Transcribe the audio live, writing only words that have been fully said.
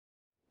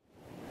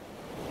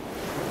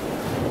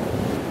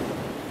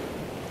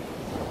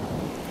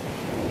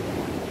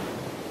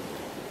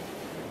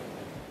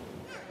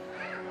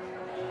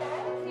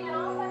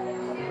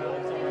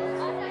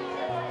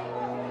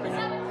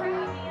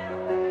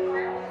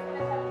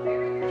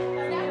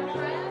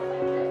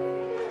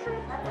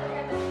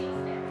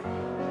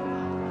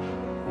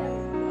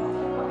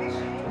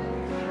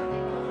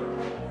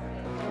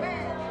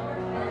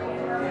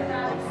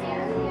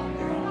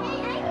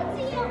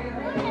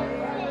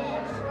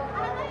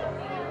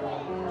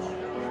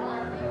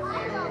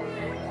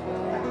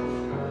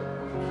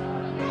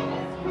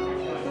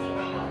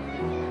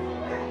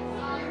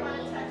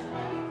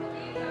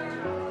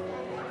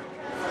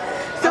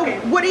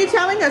what are you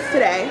telling us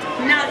today?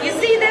 Now, you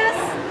see this?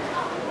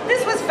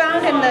 This was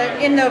found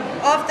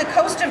off the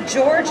coast of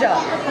Georgia.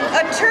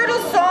 A turtle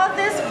saw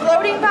this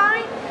floating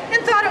by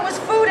and thought it was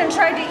food and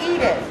tried to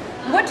eat it.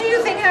 What do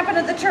you think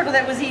happened to the turtle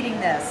that was eating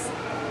this?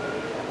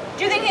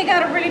 Do you think he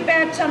got a really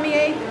bad tummy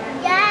ache?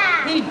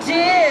 Yeah. He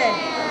did.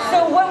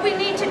 So what we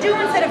need to do,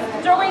 instead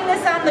of throwing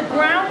this on the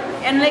ground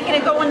and making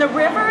it go in the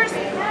rivers,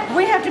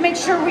 we have to make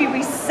sure we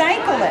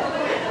recycle it.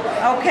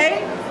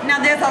 Okay? Now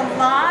there's a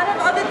lot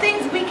of other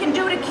things we can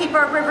do to keep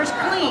our rivers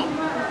clean.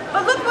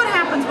 But look what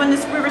happens when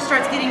this river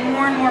starts getting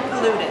more and more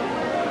polluted.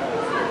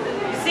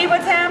 You see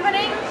what's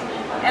happening?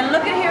 And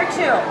look at here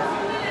too.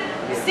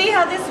 You see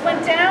how this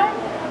went down?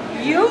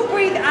 You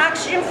breathe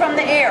oxygen from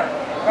the air,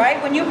 right?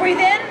 When you breathe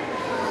in,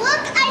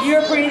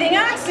 you're breathing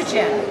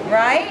oxygen,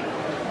 right?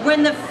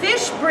 When the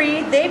fish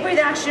breathe, they breathe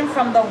oxygen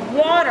from the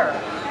water.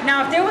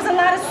 Now, if there was a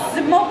lot of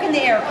smoke in the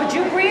air, could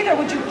you breathe or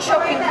would you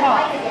choke and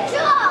cough?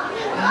 Choke.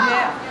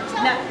 Yeah.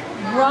 Now,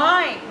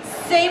 right.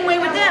 Same way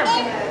with them.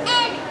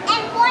 And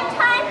one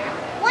time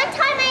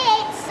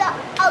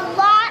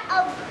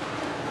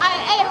I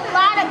ate a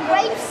lot of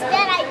grapes,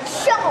 then I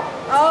choked.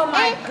 Oh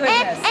my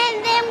goodness.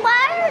 And then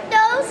why are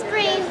those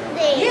green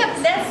things?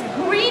 Yep, that's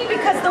green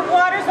because the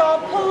water's all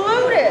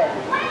polluted.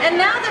 And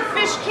now the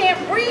fish can't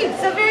breathe,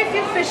 so very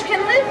few fish can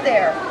live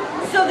there.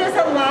 So there's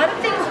a lot of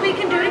things we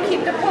can do to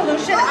keep the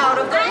pollution out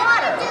of the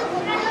water.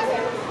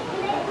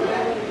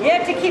 You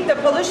have to keep the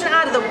pollution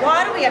out of the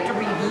water. We have to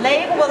read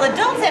labels. Well,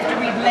 adults have to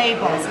read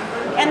labels.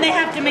 And they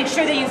have to make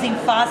sure they're using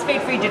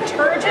phosphate-free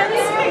detergents.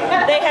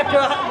 They have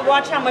to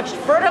watch how much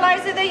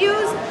fertilizer they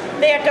use.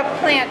 They have to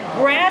plant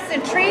grass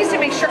and trees to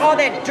make sure all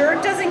that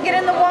dirt doesn't get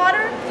in the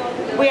water.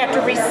 We have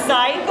to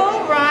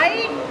recycle,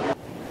 right?